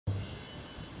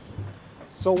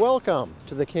So welcome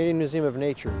to the Canadian Museum of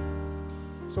Nature.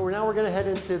 So now we're going to head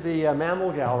into the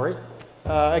Mammal Gallery.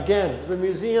 Again, the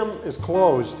museum is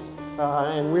closed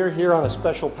and we're here on a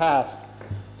special pass.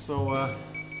 So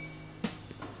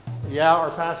yeah,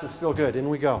 our pass is still good. In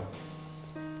we go.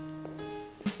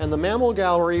 And the Mammal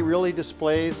Gallery really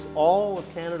displays all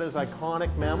of Canada's iconic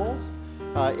mammals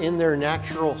in their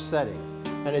natural setting.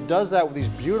 And it does that with these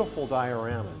beautiful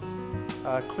dioramas.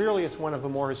 Clearly it's one of the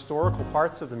more historical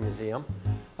parts of the museum.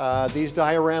 These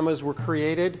dioramas were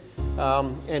created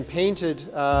and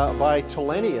painted by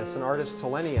Tillenius, an artist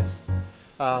Tillenius.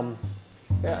 And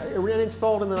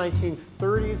installed in the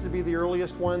 1930s to be the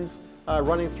earliest ones,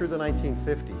 running through the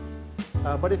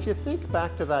 1950s. But if you think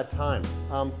back to that time,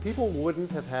 people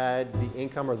wouldn't have had the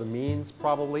income or the means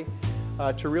probably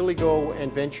to really go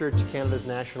and venture to Canada's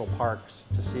national parks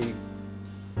to see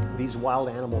these wild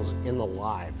animals in the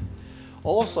live.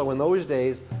 Also, in those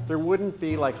days, there wouldn't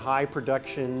be like high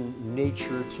production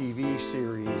nature TV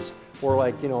series or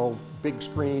like, you know, big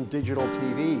screen digital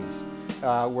TVs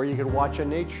where you could watch a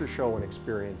nature show and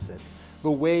experience it. The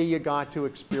way you got to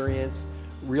experience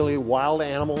really wild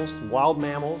animals, wild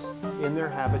mammals in their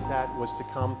habitat was to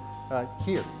come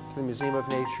here to the Museum of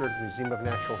Nature, the Museum of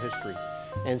Natural History,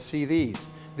 and see these.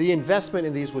 The investment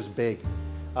in these was big.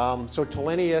 So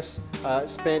Tillenius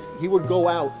he would go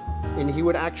out and he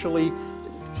would actually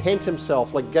tent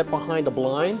himself, like get behind a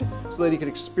blind so that he could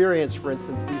experience, for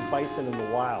instance, these bison in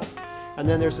the wild. And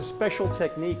then there's a special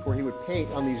technique where he would paint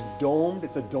on these domed,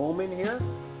 it's a dome in here,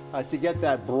 to get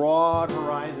that broad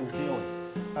horizon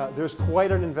feeling. There's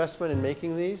quite an investment in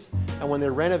making these, and when they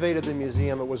renovated the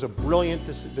museum, it was a brilliant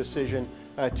decision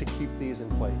to keep these in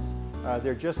place.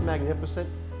 They're just magnificent.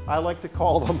 I like to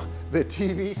call them the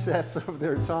TV sets of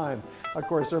their time. Of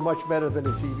course, they're much better than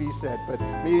a TV set, but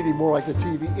maybe more like the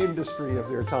TV industry of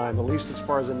their time, at least as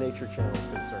far as the Nature Channel is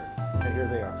concerned. And here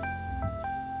they are.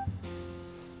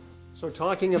 So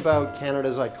talking about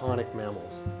Canada's iconic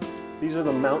mammals, these are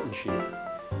the mountain sheep.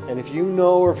 And if you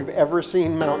know, or if you've ever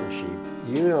seen mountain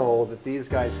sheep, you know that these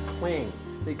guys cling.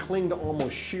 They cling to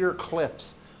almost sheer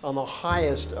cliffs on the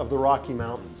highest of the Rocky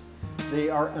Mountains. They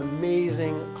are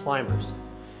amazing climbers.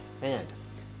 And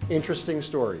interesting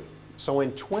story. So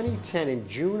in 2010, in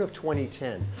June of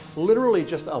 2010, literally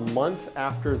just a month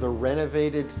after the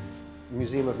renovated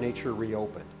Museum of Nature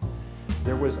reopened,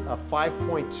 there was a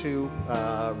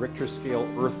 5.2 Richter scale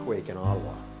earthquake in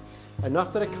Ottawa.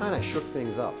 Enough that it kind of shook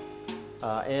things up.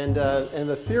 And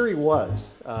the theory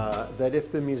was that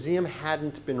if the museum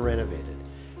hadn't been renovated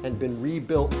and been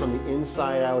rebuilt from the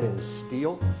inside out in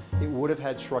steel, it would have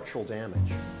had structural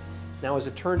damage. Now, as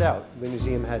it turned out, the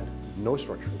museum had no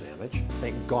structural damage.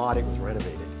 Thank God it was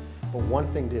renovated. But one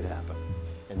thing did happen.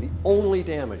 And the only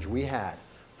damage we had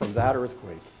from that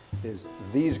earthquake is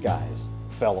these guys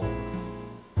fell over.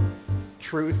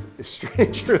 Truth is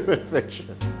stranger than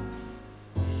fiction.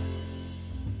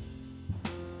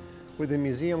 With the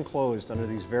museum closed under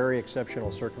these very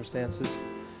exceptional circumstances,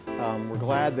 we're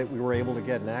glad that we were able to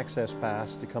get an access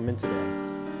pass to come in today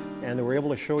and that we're able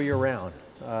to show you around,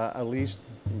 at least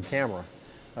in camera,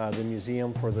 the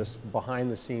museum for this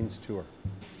behind-the-scenes tour.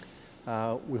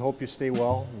 We hope you stay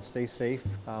well and stay safe.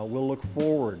 We'll look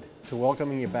forward to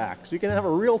welcoming you back so you can have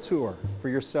a real tour for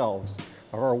yourselves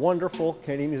of our wonderful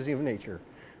Canadian Museum of Nature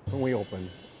when we open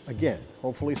again,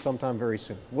 hopefully sometime very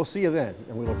soon. We'll see you then,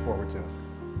 and we look forward to it.